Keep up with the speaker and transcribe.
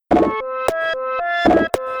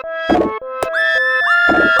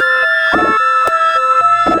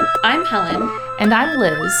Helen, And I'm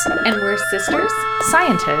Liz, and we're sisters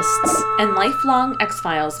scientists, and lifelong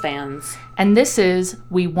X-Files fans. and this is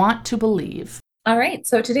We Want to Believe. All right,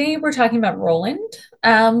 so today we're talking about Roland,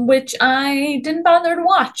 which I didn't bother to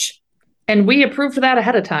watch. And we approved that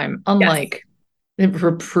ahead of time, Yes. unlike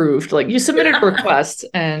approved. Like you submitted a request,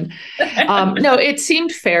 and no, it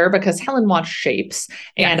seemed fair because Helen watched Shapes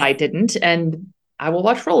and Yes. I didn't, and I will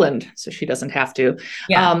watch Roland, so she doesn't have to.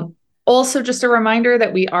 Yeah. Also, just a reminder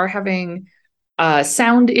that we are having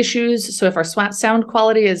sound issues. So if our sound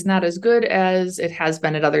quality is not as good as it has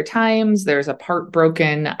been at other times, there's a part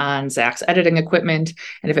broken on Zach's editing equipment.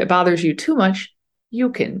 And if it bothers you too much, you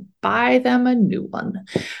can buy them a new one.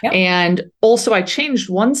 Yep. And also, I changed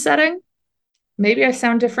one setting. Maybe I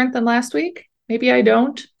sound different than last week. Maybe I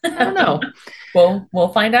don't. I don't know. We'll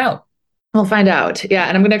find out. We'll find out. Yeah.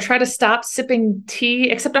 And I'm going to try to stop sipping tea,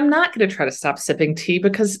 except I'm not going to try to stop sipping tea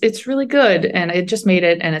because it's really good and it just made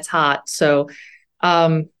it and it's hot. So,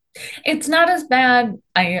 It's not as bad.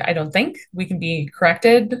 I don't think we can be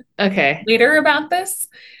corrected okay. later about this.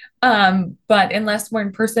 But unless we're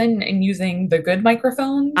in person and using the good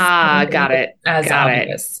microphones, I don't Got think it. it's as Got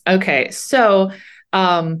obvious. it. Okay. So,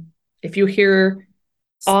 if you hear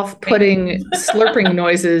off-putting slurping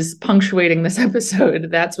noises punctuating this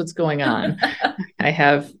episode, that's what's going on. I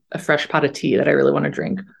have a fresh pot of tea that I really want to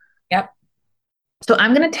drink. Yep. So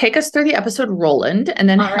I'm going to take us through the episode Roland, and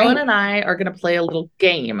then All Helen right. and I are going to play a little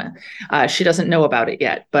game. She doesn't know about it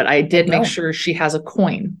yet, but I did make don't. sure she has a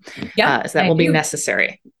coin. Yep, So that I will be do.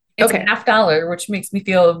 necessary. It's Okay. $50, which makes me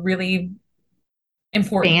feel really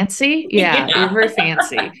important. Fancy? Yeah, Yeah. you're very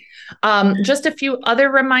fancy. Just a few other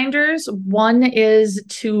reminders. One is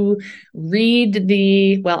to read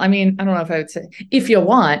I don't know if I would say, if you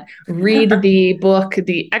want, read the book,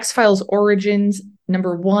 The X-Files Origins,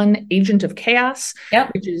 #1, Agent of Chaos,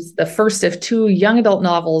 Yep. which is the first of 2 young adult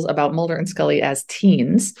novels about Mulder and Scully as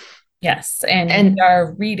teens. Yes, and And we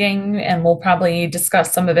are reading, and we'll probably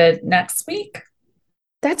discuss some of it next week.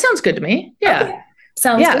 that sounds good to me. Yeah. Okay.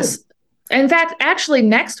 Sounds Yes. In fact, actually,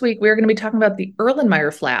 next week we're going to be talking about the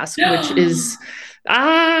Erlenmeyer flask, which is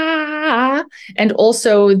and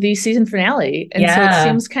also the season finale. And so it Yeah.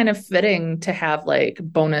 seems kind of fitting to have like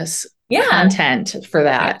bonus Yeah. content for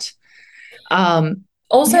that.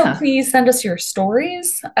 Also, Yeah. please send us your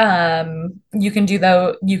stories. You can do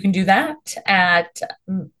that at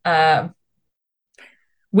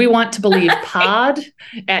We want to believe pod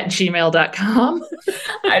at gmail.com.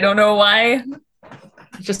 I don't know why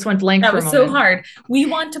Just went blank that for a was so moment. hard. We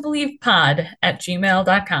want to believe pod at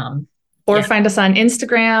gmail.com. Or Yeah. find us on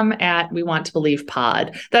Instagram at We Want to Believe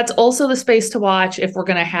Pod. That's also the space to watch if we're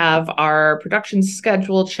going to have our production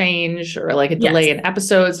schedule change or like a delay Yes. in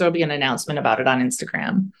episodes. There'll be an announcement about it on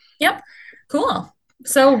Instagram. Yep. Cool.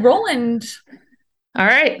 So Roland, All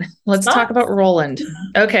right, let's Stop. talk about Roland.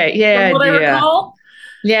 Okay, yeah, from what I yeah. recall,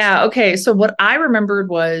 Yeah, okay. So what I remembered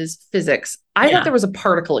was physics. I Yeah. thought there was a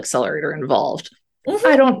particle accelerator involved. Mhm.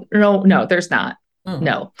 I don't know. No, there's not. Mhm.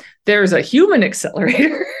 No, there's a human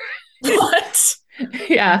accelerator. What?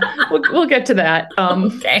 Yeah, we'll get to that.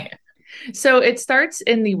 Okay. So it starts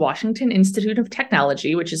in the Washington Institute of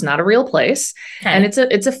Technology, which is not a real place, and Okay.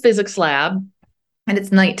 it's a physics lab, and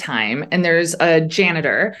it's nighttime, and there's a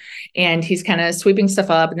janitor, and he's kind of sweeping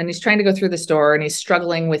stuff up, and then he's trying to go through the store, and he's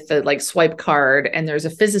struggling with the like swipe card, and there's a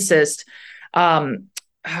physicist.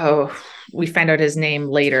 Oh, we find out his name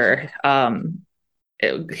later.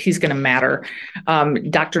 He's going to matter.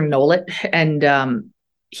 Dr. Nolet, and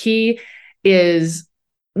he is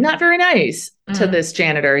not very nice to this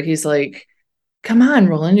janitor. He's like, "Come on,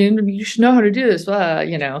 Roland, you should know how to do this,"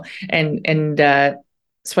 and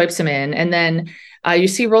swipes him in. And then you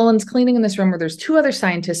see Roland's cleaning in this room where there's 2 other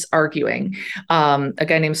scientists arguing. A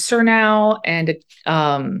guy named Surnow and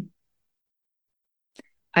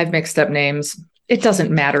I've mixed up names. It doesn't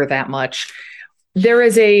matter that much. There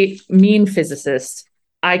is a mean physicist.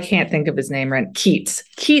 I can't think of his name right. Keats.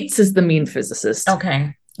 Keats is the mean physicist.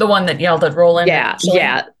 Okay. The one that yelled at Roland. Yeah, actually.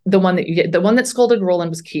 yeah. The one that scolded Roland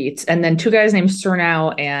was Keats, and then 2 guys named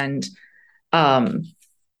Surnow and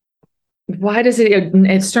why does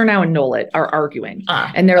it's Surnow and Nolet are arguing,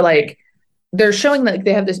 and they're Okay. like they're showing that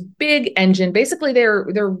they have this big engine. Basically, they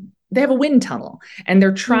have a wind tunnel, and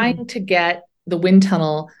they're trying to get the wind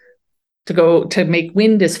tunnel to go to make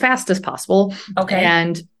wind as fast as possible. Okay.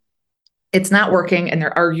 And it's not working, and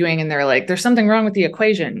they're arguing, and they're like, "There's something wrong with the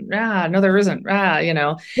equation." No, there isn't.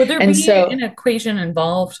 Would there And be so, an equation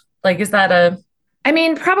involved? Like, is that a I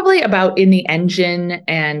mean, probably about in the engine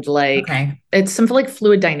and like okay? it's some like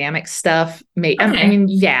fluid dynamic stuff. I Okay. mean,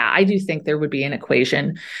 yeah, I do think there would be an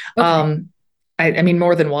equation. Okay. I mean,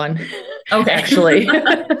 more than one, Okay. actually.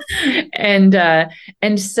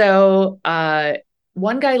 and so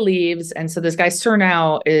one guy leaves, and so this guy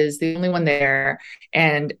Cernow is the only one there.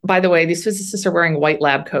 And by the way, these physicists are wearing white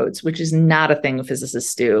lab coats, which is not a thing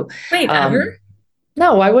physicists do. Wait, Um, ever?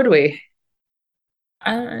 no, why would we?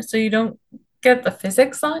 So you don't get the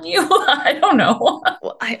physics on you? I don't know.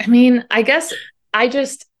 Well, I mean, I guess I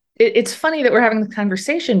just it's funny that we're having the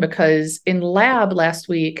conversation because in lab last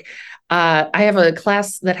week, I have a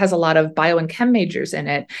class that has a lot of bio and chem majors in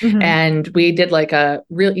it, Hmm. and we did like a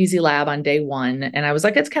real easy lab on day one, and I was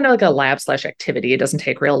like, it's kind of like a lab slash activity. It doesn't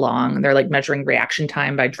take real long. They're like measuring reaction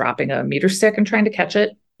time by dropping a meter stick and trying to catch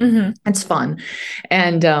it. Hmm. It's fun,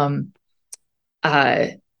 and uh,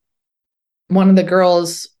 one of the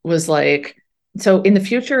girls was like, so in the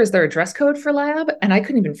future, is there a dress code for lab? And I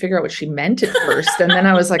couldn't even figure out what she meant at first. And then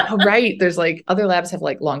I was like, oh, right. There's like other labs have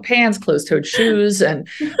like long pants, closed toed shoes. And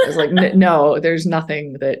I was like, no, there's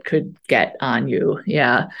nothing that could get on you.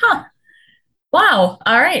 Yeah. Huh. Wow.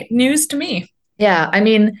 All right. News to me. Yeah. I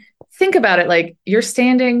mean, think about it. Like you're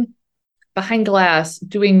standing behind glass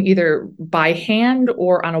doing either by hand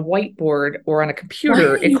or on a whiteboard or on a Why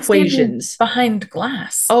computer are you standing equations. behind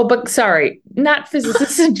glass? Oh, but sorry, not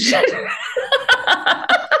physicists in general.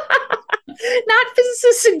 Not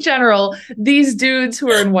physicists in general. These dudes who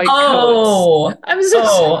are in white coats. Oh, I'm so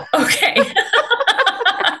sorry. oh, okay.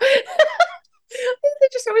 They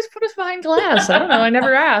just always put us behind glass. I don't know. I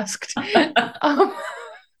never asked. Um,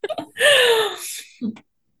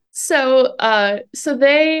 so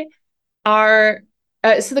they are.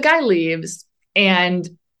 So the guy leaves, and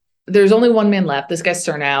there's only one man left. This guy's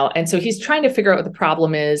Cernow, and so he's trying to figure out what the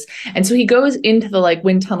problem is. And so he goes into the like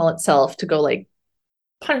wind tunnel itself to go like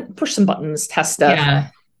push some buttons, test stuff. Yeah.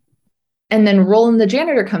 And then Roland the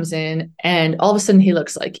janitor comes in, and all of a sudden he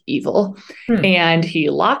looks like evil. Hmm. And he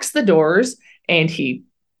locks the doors, and he,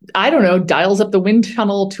 I don't know, dials up the wind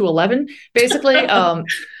tunnel to 11, basically.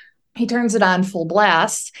 He turns it on full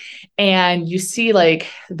blast, and you see like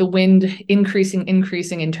the wind increasing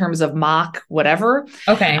in terms of Mach whatever.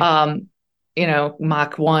 Okay. Um,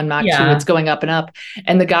 Mach 1, Mach 2, it's Yeah. going up and up.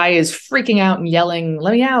 And the guy is freaking out and yelling,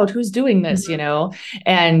 let me out. Who's doing this? Mhm.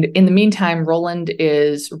 And in the meantime, Roland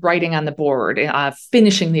is writing on the board,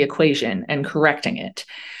 finishing the equation and correcting it.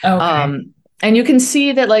 Okay. And you can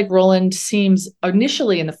see that like Roland seems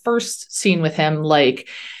initially in the first scene with him, like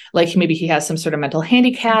maybe he has some sort of mental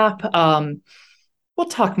handicap. We'll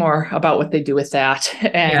talk more about what they do with that.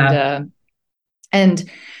 Yeah.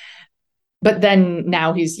 And but then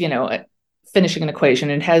now he's, finishing an equation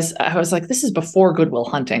and I was like, this is before Good Will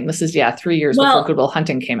Hunting. This is, 3 years before Well, Good Will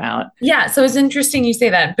Hunting came out. yeah. So it's interesting you say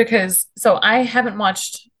that because so I haven't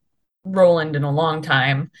watched Roland in a long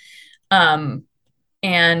time. Um,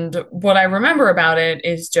 and what I remember about it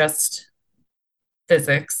is just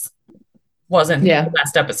physics wasn't the Yeah.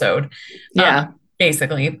 best episode, um, Yeah.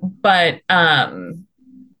 basically. But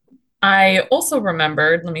I also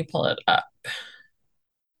remembered, let me pull it up.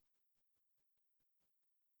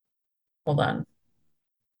 Hold on.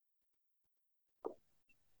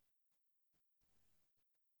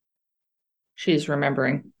 She's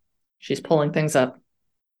remembering. She's pulling things up.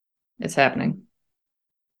 It's happening.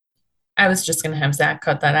 I was just going to have Zach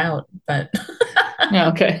cut that out, but Yeah,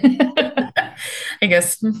 okay. I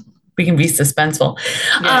guess we can be suspenseful.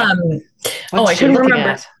 Yeah. Um, oh, I What's she couldn't looking remember.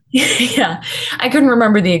 at? Yeah, I couldn't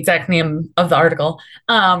remember the exact name of the article.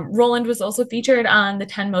 Roland was also featured on the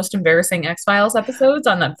 10 most embarrassing X-Files episodes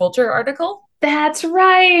on that Vulture article. That's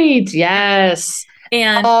right. Yes.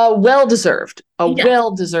 And Well deserved. A yeah,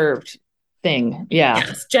 well deserved thing. Yeah.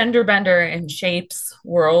 yes, gender bender and shapes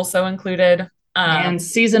were also included. Man,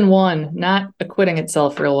 season one, not acquitting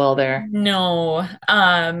itself real well there. No.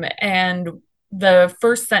 And the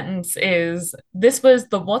first sentence is this was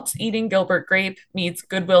the What's Eating Gilbert Grape meets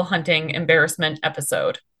Goodwill Hunting embarrassment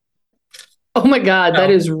episode. Oh my God, that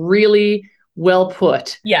So, is really well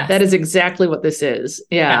put. That yes. is exactly what this is.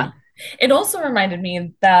 Yeah. Yeah. It also reminded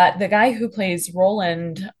me that the guy who plays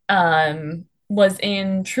Roland was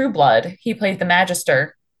in True Blood. He played the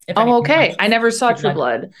Magister, if Oh, anyone okay. I watches never saw True True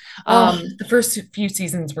Blood. Blood. Oh, Um, the first few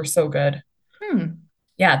seasons were so good. hmm,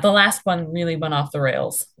 Yeah, the last one really went off the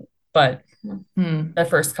rails, but hmm. the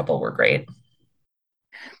first couple were great.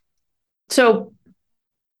 So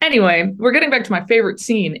anyway, we're getting back to my favorite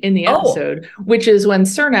scene in the Oh, episode, which is when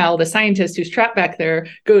Cernow, the scientist who's trapped back there,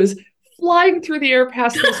 goes flying through the air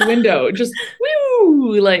past this window, just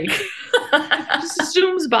woo, like. Just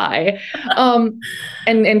zooms by, um,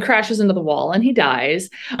 and crashes into the wall, and he dies.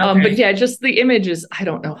 But Okay. yeah, just the image is, I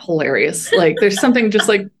don't know, hilarious. Like there's something just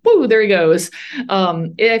like, whoo, there he goes.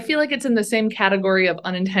 I feel like it's in the same category of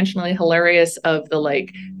unintentionally hilarious of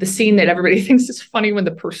the scene that everybody thinks is funny when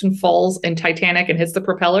the person falls in Titanic and hits the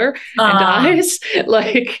propeller and Uh, dies.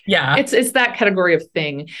 Like yeah. it's that category of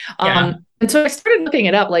thing. Yeah. And so I started looking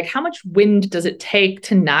it up, like how much wind does it take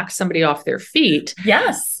to knock somebody off their feet?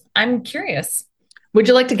 Yes. I'm curious. Would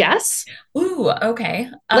you like to guess? Ooh, okay.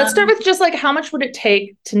 Let's start with just like how much would it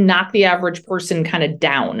take to knock the average person kind of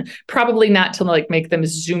down? Probably not to like make them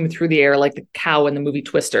zoom through the air like the cow in the movie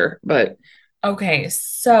Twister, but Okay.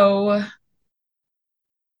 So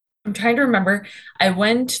I'm trying to remember. I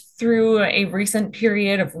went through a recent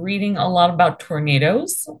period of reading a lot about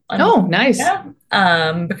tornadoes on oh, nice.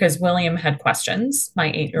 Wikipedia, because William had questions, my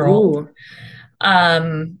 8-year-old. Ooh,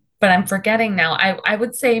 But I'm forgetting now. I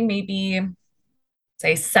would say maybe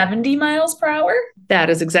say 70 miles per hour.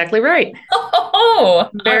 that is exactly right. Oh,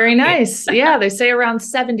 all Very right. nice. Yeah, they say around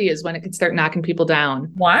 70 is when it could start knocking people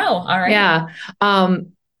down. Wow. All right. Yeah.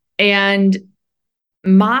 Um, and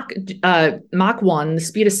Mach 1, the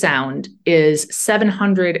speed of sound is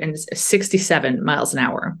 767 miles an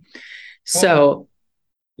hour. Whoa. So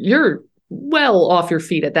you're well off your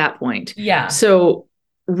feet at that point. Yeah. So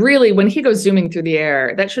really, when he goes zooming through the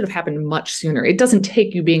air, that should have happened much sooner. It doesn't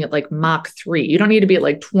take you being at like Mach 3. You don't need to be at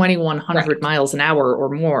like 2,100 Right. miles an hour or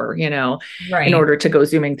more, in Right. order to go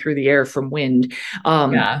zooming through the air from wind.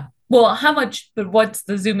 Yeah. Well, how much, but what's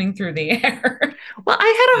the zooming through the air? Well, I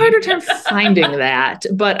had a harder time finding that,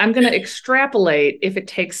 but I'm going to extrapolate if it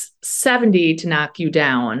takes 70 to knock you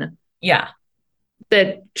down, Yeah.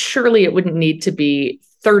 that surely it wouldn't need to be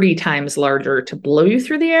 30 times larger to blow you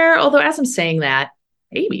through the air. Although, as I'm saying that,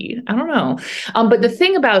 maybe, I don't know. But the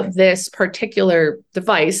thing about this particular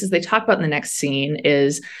device, as they talk about in the next scene,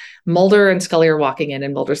 is Mulder and Scully are walking in,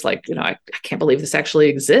 and Mulder's like, I can't believe this actually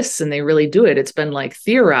exists. And they really do it. It's been like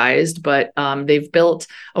theorized, but they've built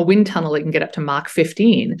a wind tunnel that can get up to Mach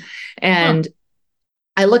 15. Huh. And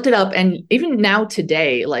I looked it up, and even now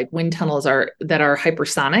today, like wind tunnels that are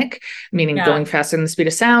hypersonic, meaning Yeah. going faster than the speed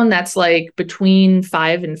of sound. That's like between Mach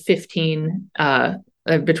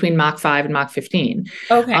 5 and Mach 15.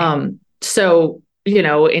 Okay. So in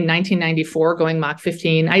 1994, going Mach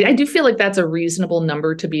 15, I do feel like that's a reasonable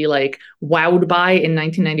number to be like wowed by in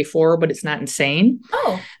 1994, but it's not insane.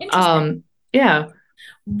 Oh, interesting. Um, yeah,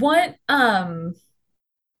 What,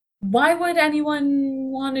 why would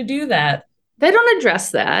anyone want to do that? they don't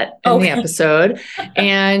address that in the Okay. episode.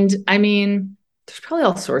 And I mean, there's probably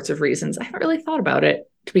all sorts of reasons. I haven't really thought about it,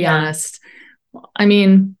 to be Yeah. honest. I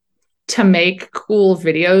mean, to make cool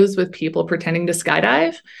videos with people pretending to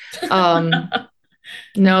skydive. Um,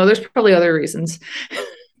 no, there's probably other reasons.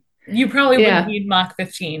 You probably wouldn't Yeah. need Mach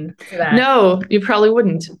 15 for that. No, you probably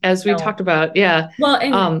wouldn't, as we No. talked about. Yeah. Well,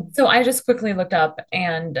 and Um, so I just quickly looked up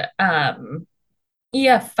and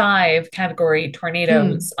EF5 category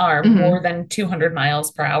tornadoes are more mhm. than 200 miles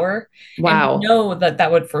per hour. And we Wow. know that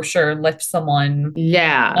that would for sure lift someone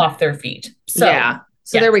Yeah. off their feet. So, Yeah.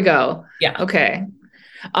 So yeah, there we go. yeah, Okay.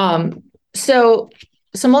 Um, so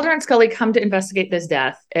so Mulder and Scully come to investigate this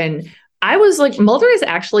death, and I was like, Mulder is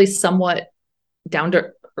actually somewhat down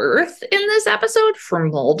to earth in this episode for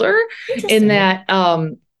Mulder, in interesting. that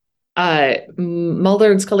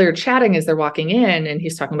Mulder and Scully are chatting as they're walking in, and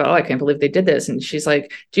he's talking about, oh, I can't believe they did this, and she's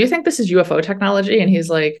like, do you think this is UFO technology? And he's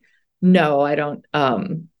like, no, I don't.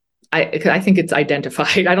 I think it's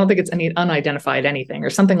identified. I don't think it's any unidentified anything or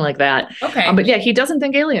something like that. Okay. But yeah, he doesn't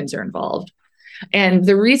think aliens are involved. And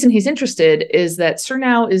the reason he's interested is that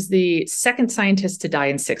Surnow is the second scientist to die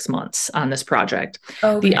in 6 months on this project. The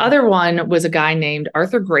Okay. other one was a guy named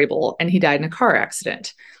Arthur Grable, and he died in a car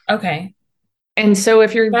accident. Okay. And so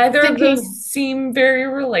if you're Neither of those thinking, seem very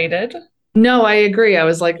related. no, I agree. I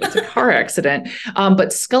was like, it's a car accident.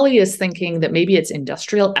 But Scully is thinking that maybe it's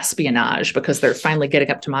industrial espionage because they're finally getting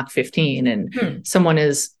up to Mach 15 and Hmm. someone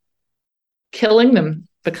is killing them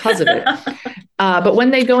because of it. But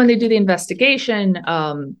when they go and they do the investigation,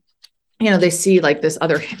 they see like this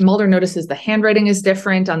other, Mulder notices the handwriting is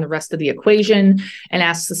different on the rest of the equation and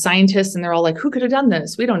asks the scientists, and they're all like, who could have done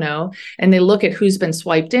this? We don't know. And they look at who's been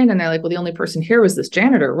swiped in, and they're like, well, the only person here was this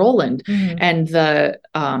janitor, Roland. Mhm. And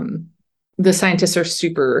the scientists are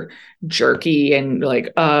super jerky and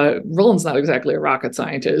like, Roland's not exactly a rocket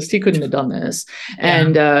scientist. He couldn't have done this.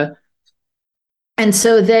 Yeah. And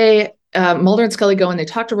so they, Mulder and Scully go and they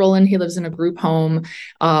talk to Roland. He lives in a group home.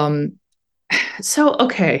 So,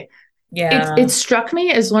 okay. It Yeah. struck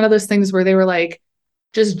me as one of those things where they were like,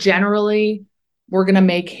 just generally, we're going to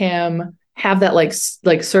make him have that like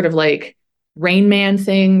sort of like Rain Man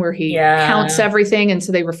thing where he counts Yeah. everything. And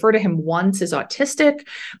so they refer to him once as autistic,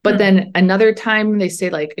 but Hmm. then another time they say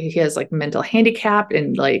like he has like mental handicap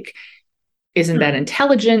and like isn't that Hmm.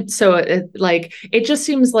 intelligent. So it just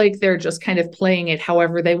seems like they're just kind of playing it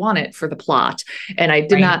however they want it for the plot. And I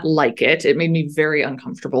did Right. not like it. It made me very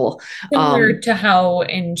uncomfortable. Similar to how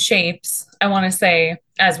in Shapes, I want to say,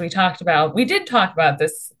 as we talked about, we did talk about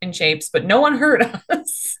this in Shapes, but no one heard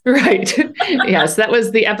us. Right. Yes, that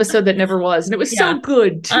was the episode that never was. And it was Yeah, so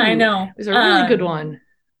good I too. know. It was a really good one.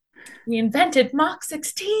 We invented Mach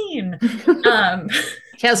 16. Um,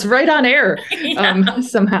 Yes, right on air yeah.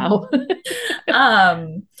 somehow.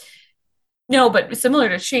 Um, no, but similar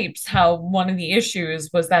to Shapes, how one of the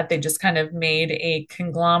issues was that they just kind of made a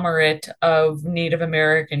conglomerate of Native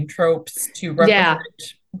American tropes to Yeah.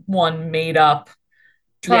 represent one made up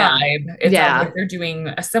Yeah. tribe. It sounds like Yeah. they're doing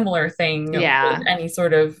a similar thing with Yeah. any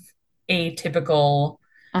sort of atypical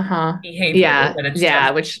Uh-huh. behavior, Yeah. but it's Yeah.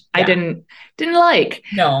 just, Which I yeah, didn't like.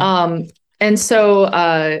 no. Um, and so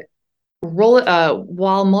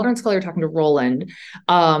while Mulder and Scully are talking to Roland,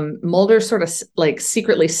 Mulder sort of like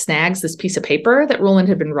secretly snags this piece of paper that Roland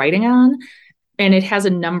had been writing on, and it has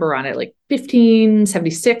a number on it, like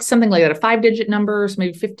 1576, something like that, a 5-digit number, so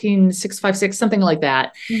maybe 15656, something like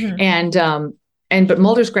that. Mhm. And but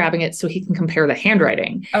Mulder's grabbing it so he can compare the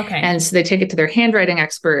handwriting. Okay. And so they take it to their handwriting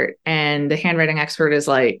expert, and the handwriting expert is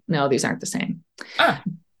like, no, these aren't the same. Ah,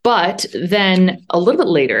 But then a little bit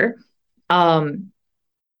later, um,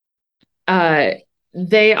 uh,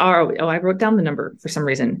 they are, oh, I wrote down the number for some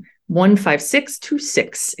reason,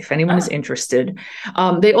 15626, if anyone is ah, interested.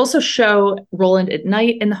 They also show Roland at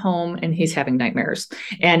night in the home, and he's having nightmares.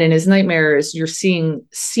 And in his nightmares, you're seeing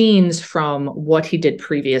scenes from what he did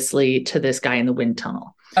previously to this guy in the wind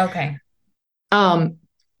tunnel. okay. Um,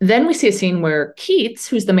 then we see a scene where Keats,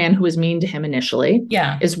 who's the man who was mean to him initially,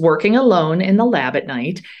 Yeah. is working alone in the lab at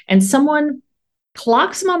night, and someone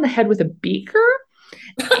clocks him on the head with a beaker.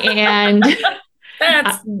 And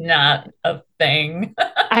That's not a thing.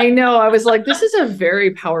 I know. I was like, this is a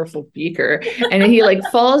very powerful beaker. And he like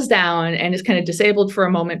falls down and is kind of disabled for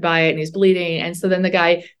a moment by it, and he's bleeding. And so then the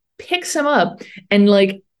guy picks him up and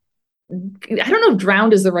like, I don't know if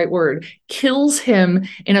drowned is the right word, kills him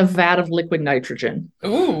in a vat of liquid nitrogen.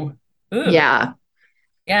 Ooh. Ooh. Yeah.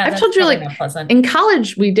 Yeah, I've that's told you probably like not pleasant. in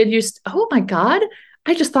college we did use, oh my God,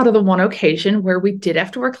 I just thought of the one occasion where we did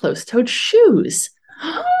have to wear closed-toed shoes.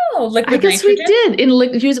 Oh, I liquid guess we nitrogen? did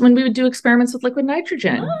in use when we would do experiments with liquid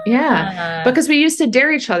nitrogen. Yeah, Ah. because we used to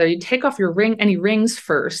dare each other. You'd take off your any rings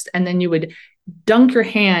first, and then you would dunk your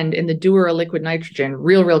hand in the Dewar liquid nitrogen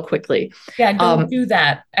real quickly. Yeah, don't Um, do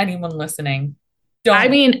that, anyone listening. I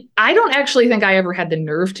Don't. mean, I don't actually think I ever had the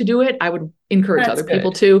nerve to do it. I would encourage That's other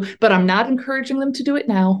people good. to, but I'm not encouraging them to do it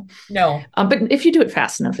now. No, But if you do it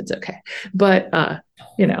fast enough, it's okay. But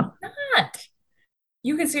you know, not.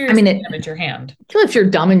 You can I mean, seriously damage your hand. if you're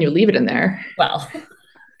dumb and you leave it in there, Well,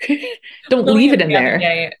 don't leave it William in the other there.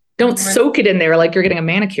 day, Don't soak it in there like you're getting a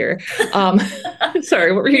manicure. Um,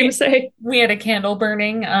 sorry, what were you going to we say? we had a candle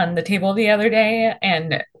burning on the table the other day,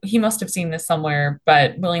 and he must have seen this somewhere,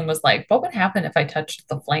 but William was like, "What would happen if I touched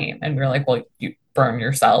the flame?" And we are like, "Well, you burn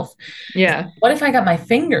yourself." Yeah. What if I got my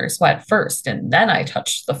fingers wet first and then I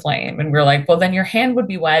touched the flame? And we are like, well, then your hand would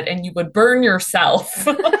be wet and you would burn yourself.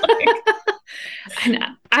 Like, And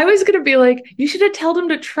I was going to be like, you should have told him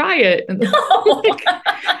to try it. no.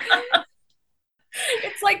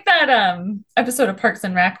 It's like that episode of Parks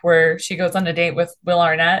and Rec where she goes on a date with Will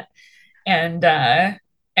Arnett and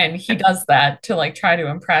he does that to like try to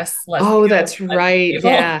impress Leslie Oh, Odom that's at the right. table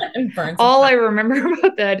Yeah. and burns All I himself. remember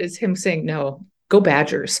about that is him saying, no, go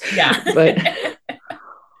Badgers. Yeah. But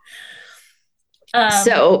um,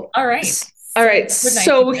 so, all right. all So right. liquid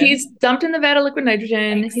So he's nitrogen. dumped in the vat of liquid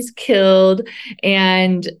nitrogen. Thanks. He's killed.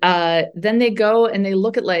 And then they go and they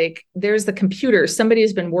look at like, there's the computer. Somebody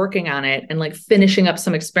has been working on it and like finishing up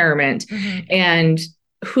some experiment. Mhm. And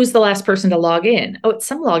who's the last person to log in? Oh, it's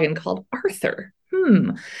some login called Arthur.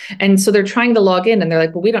 And so they're trying to log in and they're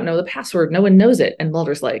like, well, we don't know the password. No one knows it. And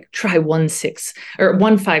Mulder's like, try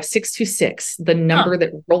 15626, the Huh. number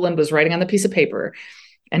that Roland was writing on the piece of paper.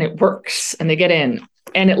 And it works. And they get in.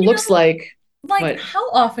 And it You looks know, like, like what? how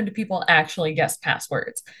often do people actually guess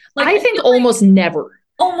passwords? Like I I think feel like almost never.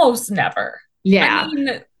 almost never. I Yeah.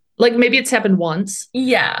 mean, Like maybe it's happened once.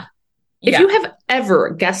 yeah. If Yeah. you have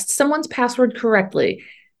ever guessed someone's password correctly,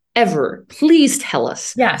 ever, please tell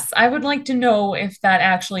us. Yes, I would like to know if that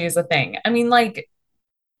actually is a thing. I mean, like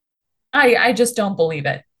I just don't believe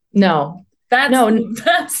it. No, That's no.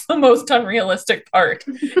 that's the most unrealistic part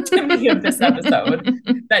to me of this episode,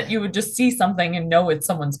 that you would just see something and know it's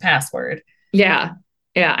someone's password. Yeah.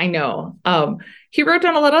 Yeah, I know. He wrote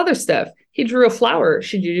down a lot of other stuff. He drew a flower.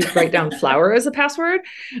 Should you write down flower as a password?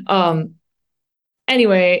 Um,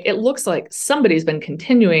 Anyway, it looks like somebody's been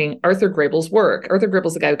continuing Arthur Grable's work. Arthur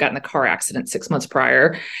Grable's the guy who got in the car accident 6 months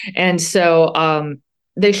prior. And so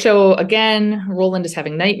they show again, Roland is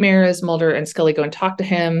having nightmares. Mulder and Scully go and talk to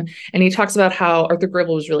him. And he talks about how Arthur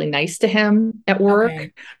Grable was really nice to him at work.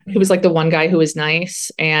 Okay. He was Mhm. like the one guy who was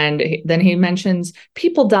nice. And then he mentions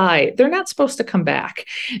people die. They're not supposed to come back.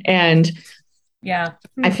 And Yeah.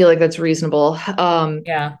 I Hmm. feel like that's reasonable.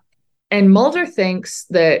 Yeah. And Mulder thinks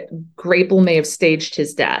that Grapel may have staged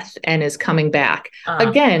his death and is coming back. Ah,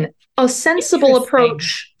 Again, a sensible interesting.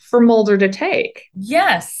 approach for Mulder to take.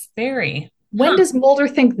 Yes, very. When Huh. does Mulder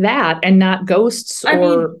think that and not ghosts I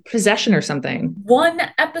or mean, possession or something? one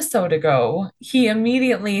episode ago, he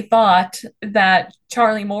immediately thought that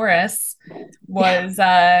Charlie Morris Yeah. was,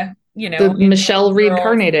 The in the Michelle little girl's.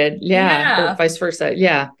 reincarnated. Yeah. Or Yeah, vice versa.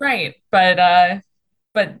 Yeah. right.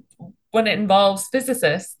 But when it involves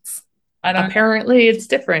physicists, I don't. Apparently it's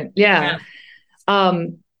different. Yeah. Yeah.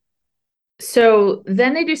 Um, so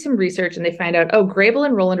then they do some research and they find out, oh, Grable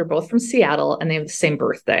and Roland are both from Seattle and they have the same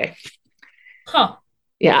birthday. Huh.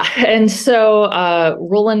 Yeah. And so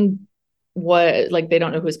Roland was like, they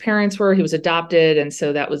don't know who his parents were. He was adopted. And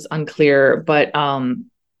so that was unclear. But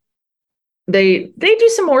they do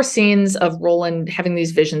some more scenes of Roland having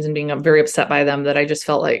these visions and being very upset by them that I just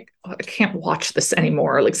felt like, oh, I can't watch this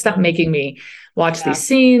anymore. Like, stop making me watch Yeah. these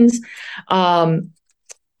scenes. Um,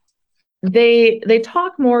 they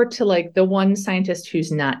talk more to like the one scientist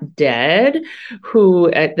who's not dead, who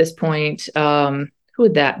at this point who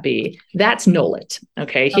would that be? That's Nolet.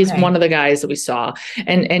 Okay. He's Okay. one of the guys that we saw.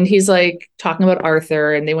 And he's like talking about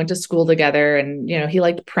Arthur and they went to school together and he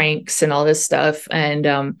liked pranks and all this stuff. And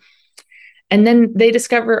then they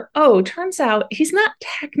discover, oh, turns out he's not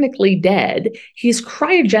technically dead. He's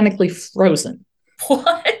cryogenically frozen.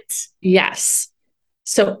 What? Yes.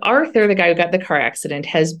 So Arthur, the guy who got the car accident,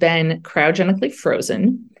 has been cryogenically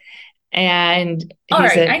frozen. And All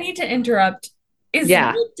he's right. I at, need to interrupt. Is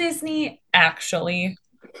yeah, Walt Disney actually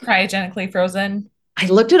cryogenically frozen? I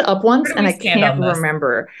looked it up Where once do and we I stand can't on this?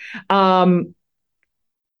 remember. Um,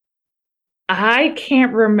 I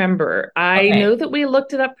can't remember. I Okay. know that we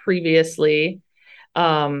looked it up previously.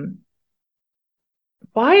 Um,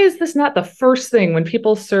 why is this not the first thing when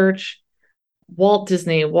people search Walt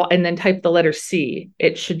Disney and then type the letter C?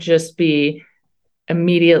 It should just be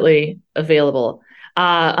immediately available.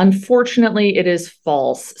 Unfortunately, it is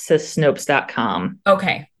false, says Snopes.com.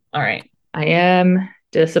 Okay. All right. I am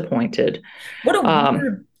disappointed. What a Um,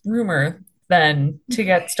 weird rumor then to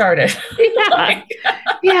get started. yeah, Like,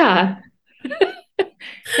 yeah,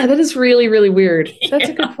 yeah, that is really, really weird. That's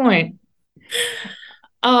a good yeah. point.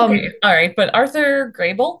 Okay. Um, All right. But Arthur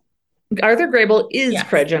Grable? Arthur Grable is Yes.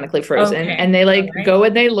 cryogenically frozen, and Okay. they All like right. go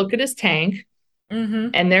and they look at his tank, Mm-hmm.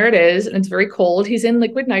 and there it is, and it's very cold. He's in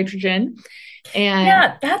liquid nitrogen, and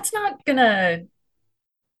Yeah, that's not gonna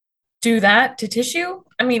do that to tissue.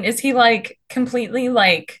 I mean, is he like completely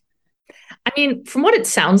like, I mean, from what it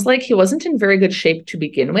sounds like, he wasn't in very good shape to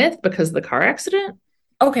begin with because of the car accident.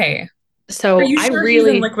 okay, are So you I sure he's in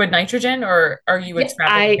really, liquid nitrogen or are you yeah,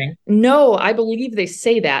 I extrapolating? no, I believe they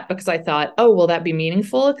say that because I thought, oh, will that be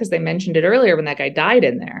meaningful? Because they mentioned it earlier when that guy died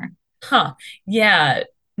in there. Huh. Yeah.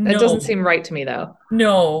 That doesn't No. seem right to me, though.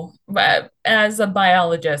 No. But as a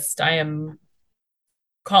biologist, I am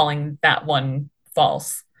calling that one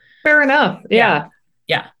false. Fair enough. Yeah.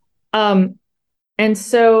 Yeah. Yeah. Um, and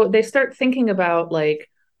so they start thinking about like,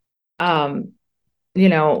 um,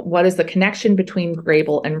 what is the connection between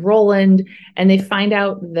Grable and Roland? And they find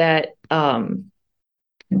out that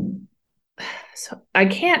so I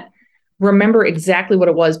can't remember exactly what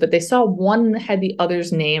it was, but they saw one had the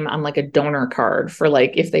other's name on like a donor card for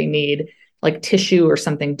like if they need like tissue or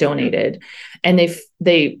something donated, and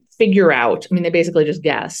they figure out. I mean, they basically just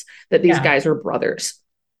guess that these Yeah. guys are brothers,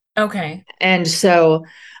 Okay. and so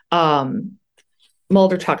um,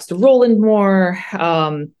 Mulder talks to Roland more.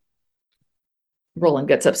 Roland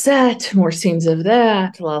gets upset, more scenes of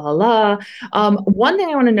that, la la la. One thing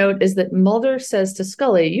I want to note is that Mulder says to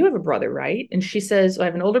Scully, "You have a brother, right?" And she says, "I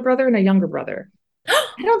have an older brother and a younger brother."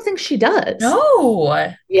 I don't think she does. No.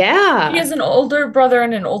 He Yeah, has an older brother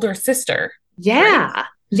and an older sister, right? yeah,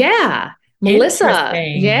 yeah. Melissa,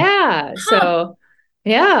 Interesting. yeah. Huh. So,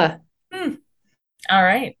 yeah, Hmm. All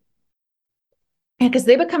right. yeah, because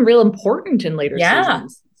they become real important in later Yeah.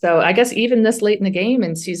 seasons. So I guess even this late in the game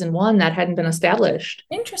in season one, that hadn't been established.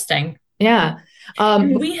 Interesting. Yeah.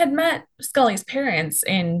 And Um, we had met Scully's parents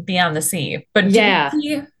in Beyond the Sea, but yeah.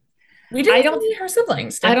 we I didn't don't see her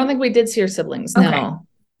siblings, I did don't we? think we did see her siblings. Okay. No.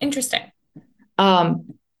 Interesting.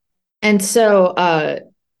 Um, and so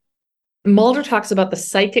Mulder talks about the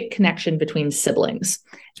psychic connection between siblings.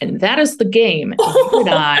 And that is the game you and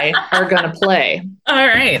I are going to play. All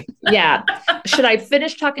right. Yeah. Should I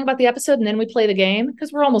finish talking about the episode and then we play the game?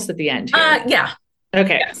 Because we're almost at the end here. Yeah.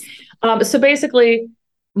 Okay. Yes. So basically,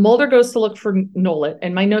 Mulder goes to look for Nolet,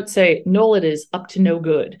 and my notes say Nolet is up to no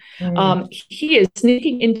good. Mm. He is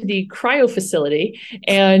sneaking into the cryo facility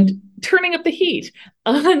and turning up the heat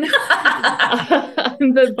on,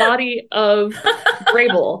 on the body of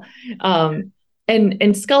Grable.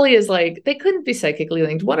 And Scully is like, they couldn't be psychically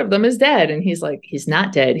linked. One of them is dead. And he's like, he's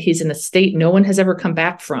not dead. He's in a state no one has ever come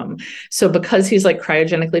back from. So because he's like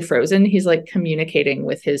cryogenically frozen, he's like communicating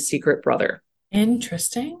with his secret brother.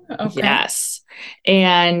 Interesting. Okay. Yes.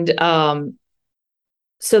 And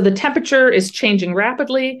so the temperature is changing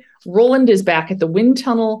rapidly. Roland is back at the wind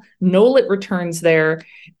tunnel. Nolet returns there.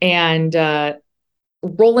 And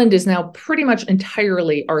Roland is now pretty much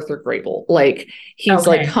entirely Arthur Grable. Like he's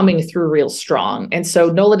like Okay. coming through real strong. And so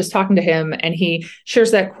Nolet is talking to him and he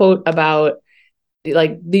shares that quote about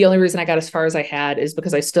like the only reason I got as far as I had is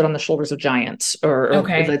because I stood on the shoulders of giants, or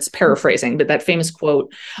Okay. that's paraphrasing, but that famous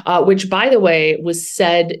quote, which by the way was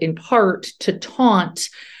said in part to taunt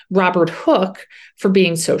Robert Hooke for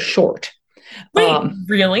being so short. Wait,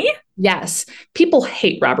 really? Yes, people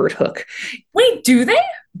hate Robert Hooke. Wait, do they?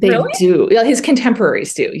 They Really? do. His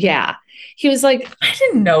contemporaries do. Yeah. He was like I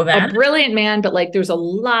didn't know a that. brilliant man, but like there's a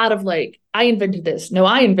lot of like, I invented this. No,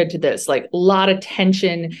 I invented this. Like a lot of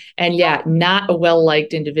tension and yeah, not a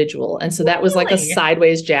well-liked individual. And so that was like a Really?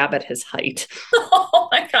 sideways jab at his height. Oh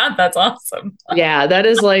my God, that's awesome. Yeah, that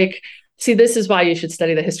is like, see, this is why you should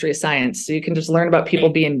study the history of science. So you can just learn about people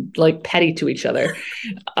being like petty to each other.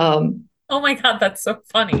 Um, Oh my God, that's so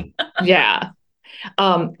funny. yeah.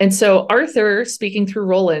 And so Arthur, speaking through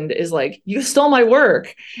Roland, is like, "You stole my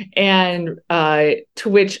work," and to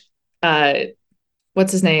which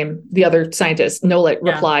what's his name, the other scientist, Nolet,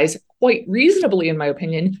 Yeah. replies, quite reasonably, in my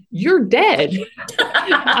opinion, "You're dead."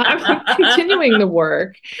 I'm continuing the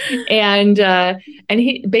work, and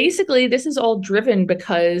he basically this is all driven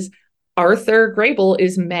because Arthur Grable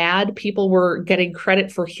is mad people were getting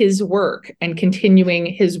credit for his work and continuing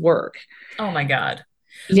his work. Oh my God.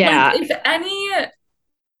 Like, Yeah. if any,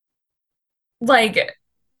 like,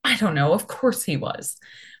 I don't know, of course he was.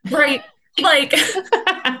 Right? Like,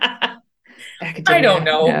 I don't Academia.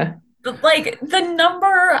 know. Yeah. Like, the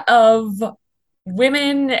number of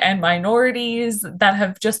women and minorities that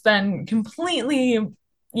have just been completely,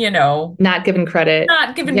 you know, Not given credit.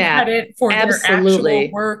 not given Yeah. credit for their actual Absolutely.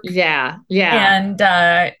 work. Yeah. Yeah. And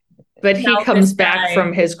But he now this comes back from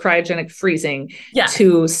guy, his cryogenic freezing yeah,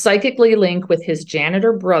 to psychically link with his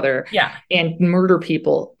janitor brother yeah, and murder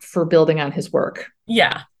people for building on his work.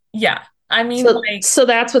 yeah, yeah. I mean, So like, so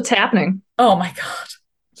that's what's happening. oh my God,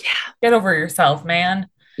 Yeah. get over yourself, man.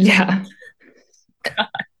 Yeah.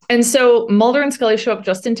 And so Mulder and Scully show up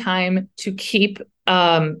just in time to keep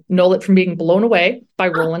Nolet from being blown away by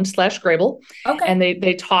Huh, Roland slash Grable. okay. And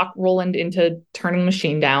they talk Roland into turning the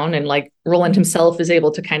machine down. And like Roland himself is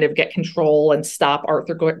able to kind of get control and stop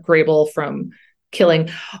Arthur Grable from killing.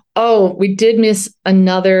 Oh, we did miss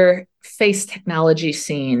another face technology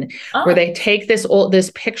scene where Oh, they take this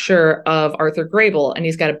picture of Arthur Grable and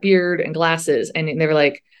he's got a beard and glasses. And they were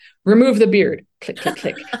like, remove the beard. Click, click,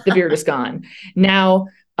 click. The beard is gone. Now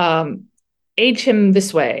age him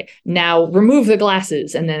this way. Now remove the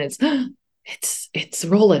glasses, and then it's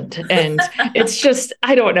Roland, and it's just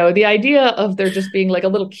I don't know the idea of there just being like a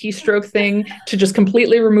little keystroke thing to just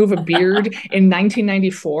completely remove a beard in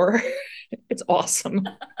 1994. It's awesome.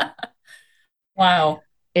 wow.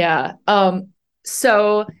 Yeah.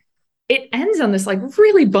 So it ends on this like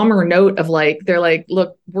really bummer note of like they're like,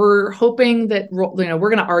 look, we're hoping that we're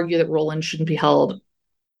going to argue that Roland shouldn't be held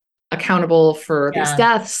accountable for these Yeah.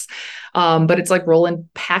 deaths. But it's like Roland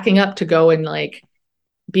packing up to go and like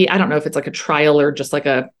I don't know if it's like a trial or just like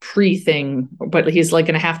a pre thing, but he's like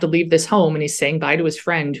going to have to leave this home and he's saying bye to his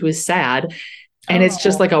friend who is sad. And it's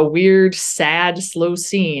just Oh, like a weird, sad, slow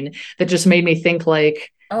scene that just made me think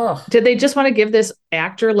like, oh, did they just want to give this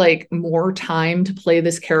actor like more time to play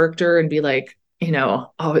this character and be like, oh,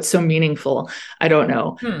 it's so meaningful. I don't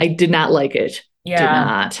know. hmm. I did not like it. Did Yeah.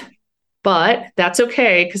 not. But that's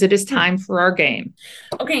okay because it is Hmm. time for our game.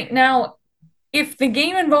 Okay, now, if the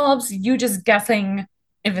game involves you just guessing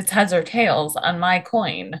if it's heads or tails on my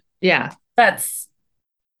coin, Yeah. that's,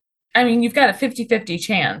 I mean, you've got a 50-50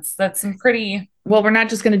 chance. That's some pretty, Well, we're not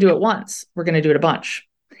just going to do it once. We're going to do it a bunch.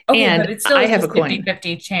 okay, but And it still I is have a just coin.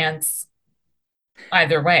 50-50 chance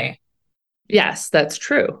either way. Yes, that's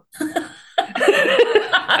true.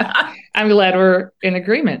 I'm glad we're in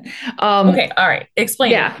agreement. Okay, all right.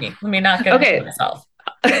 Explain it Yeah. to me. Let me not get ahead of Okay. myself.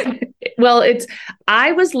 Well,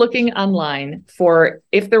 I was looking online for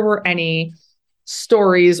if there were any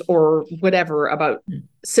stories or whatever about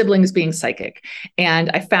siblings being psychic. And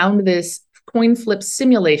I found this coin flip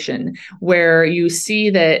simulation where you see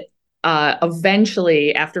that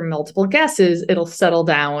eventually, after multiple guesses, it'll settle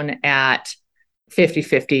down at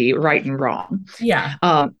 50-50, right and wrong. Yeah.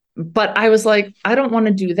 But I was like, I don't want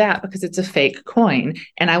to do that because it's a fake coin.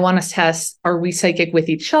 And I want to test, are we psychic with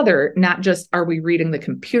each other? Not just, are we reading the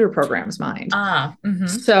computer program's mind? Mm-hmm.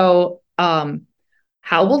 So,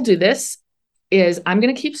 how we'll do this is I'm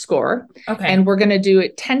going to keep score Okay. and we're going to do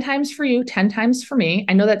it 10 times for you, 10 times for me.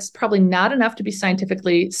 I know that's probably not enough to be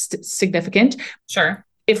scientifically significant. Sure.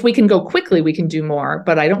 If we can go quickly, we can do more,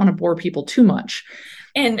 but I don't want to bore people too much.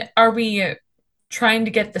 And are we trying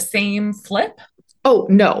to get the same flip? Oh,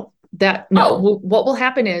 no, no. Oh, What will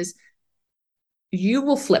happen is you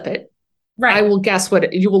will flip it. I right. will guess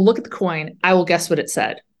you will look at the coin. I will guess what it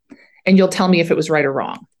said. And you'll tell me if it was right or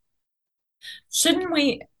wrong. Shouldn't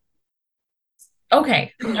we?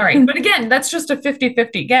 Okay. All right. But again, that's just a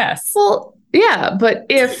 50-50 guess. Well, yeah, but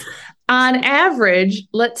if on average,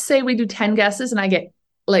 let's say we do 10 guesses and I get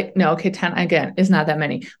like, no, okay, 10 again is not that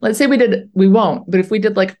many. Let's say we won't, but if we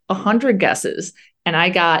did like 100 guesses and I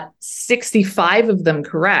got 65 of them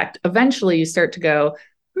correct, eventually you start to go,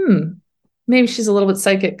 maybe she's a little bit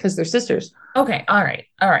psychic because they're sisters. Okay. All right.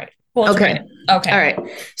 All right. We'll try Okay. it. Okay. All right.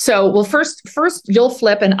 So, well, first you'll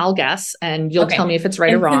flip and I'll guess, and you'll tell Okay. me if it's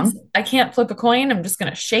right or And wrong. since I can't flip a coin, I'm just going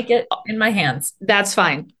to shake it in my hands. That's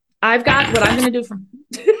fine. I've got what I'm going to do from.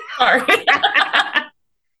 Sorry.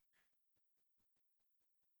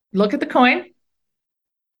 Look at the coin.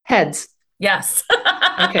 Heads. Yes.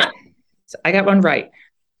 Okay. So I got one right.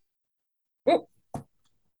 Ooh,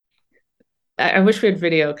 I wish we had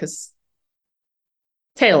video because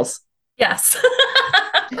tails. yes.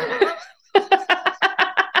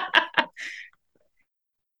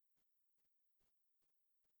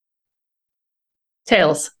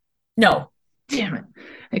 Tails. No. Damn it.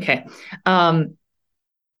 Okay.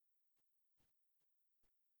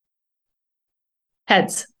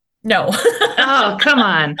 Heads. No. Oh, come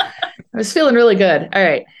on. I was feeling really good. All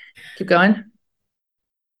right. Keep going.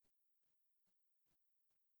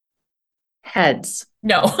 Heads.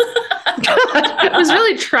 No. I was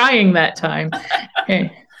really trying that time.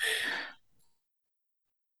 Okay.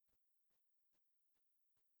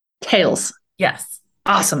 Tails. Yes.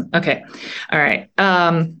 Awesome. Okay. All right.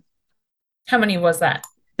 How many was that?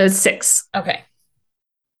 That's 6. Okay.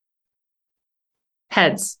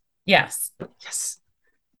 Heads. Yes. Yes.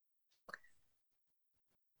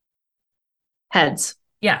 Heads.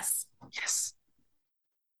 Yes. Yes.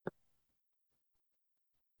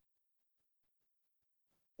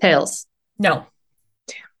 Tails. No.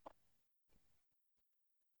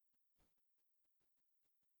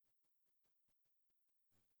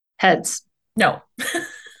 Heads. No.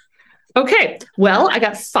 Okay. Well, I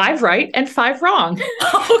got 5 right and 5 wrong.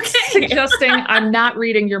 Okay. Suggesting I'm not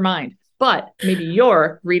reading your mind, but maybe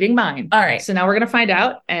you're reading mine. All right. So now we're going to find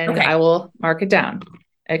out and Okay. I will mark it down.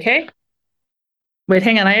 Okay. Wait,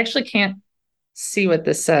 hang on. I actually can't see what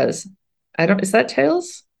this says. Is that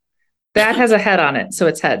tails? That has a head on it. So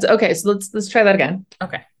it's heads. Okay. So let's try that again.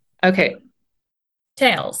 Okay. Okay.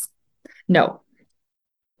 Tails. No.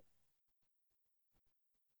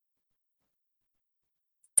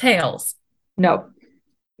 Tails. No.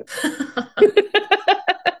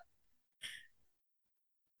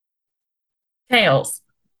 Tails.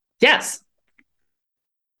 Yes.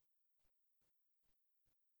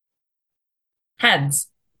 Heads.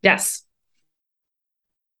 Yes.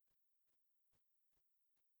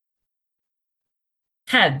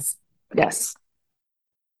 Heads. Yes.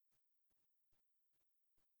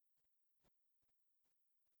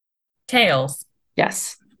 Tails.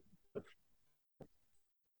 Yes.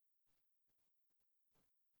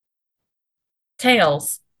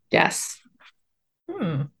 Tails. Yes.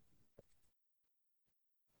 Hmm.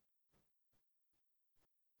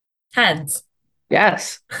 Heads.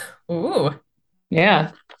 Yes. Ooh.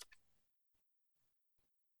 Yeah.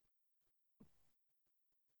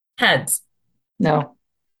 Heads. No.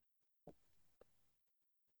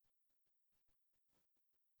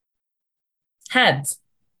 Heads.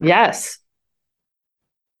 Yes.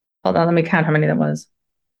 Hold on. Let me count how many that was.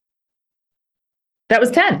 That was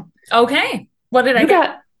 10. Okay. What did I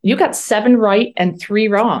get? You got 7 right and 3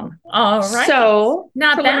 wrong. All right. So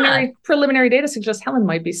Not bad. preliminary data suggests Helen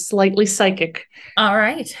might be slightly psychic. All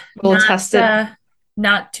right. We'll test it.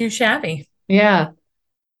 Not too shabby. Yeah.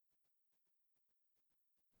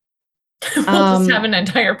 We'll just have an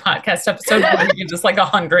entire podcast episode you just like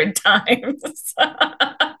 100 times.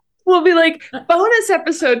 We'll be like, bonus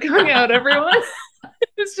episode coming out, everyone.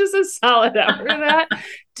 It's just a solid hour of that.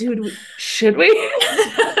 Dude, should we?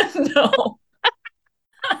 No.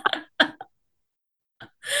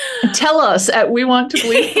 Tell us at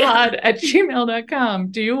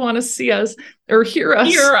wewanttoblievepod@gmail.com. Do you want to see us or hear us?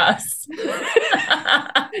 Hear us.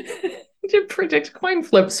 To predict coin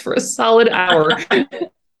flips for a solid hour.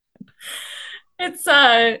 It's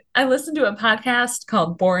I listened to a podcast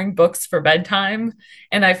called Boring Books for Bedtime,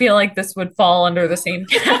 and I feel like this would fall under the same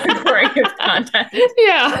category of content.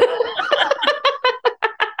 Yeah.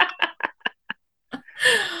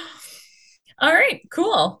 All right,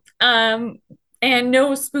 cool. And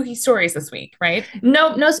no spooky stories this week, right?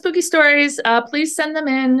 No spooky stories. Please send them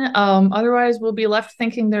in. Otherwise, we'll be left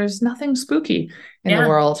thinking there's nothing spooky in the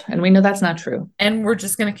world. And we know that's not true. And we're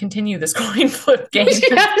just going to continue this coin flip game.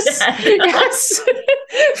 Yes.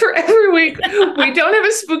 For every week we don't have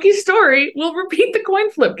a spooky story, we'll repeat the coin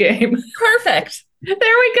flip game. Perfect. There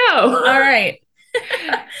we go. All right.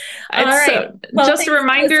 All right. Well, just a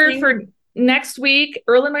reminder for next week,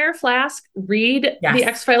 Erlenmeyer Flask, read The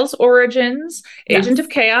X-Files Origins, Agent of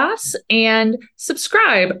Chaos, and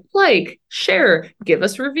subscribe, like, share, give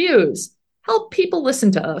us reviews. Help people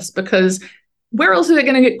listen to us, because where else are they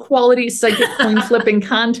going to get quality psychic coin flipping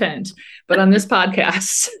content but on this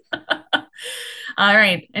podcast? All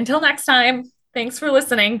right. Until next time, thanks for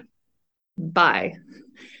listening. Bye.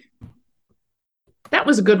 That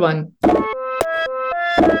was a good one.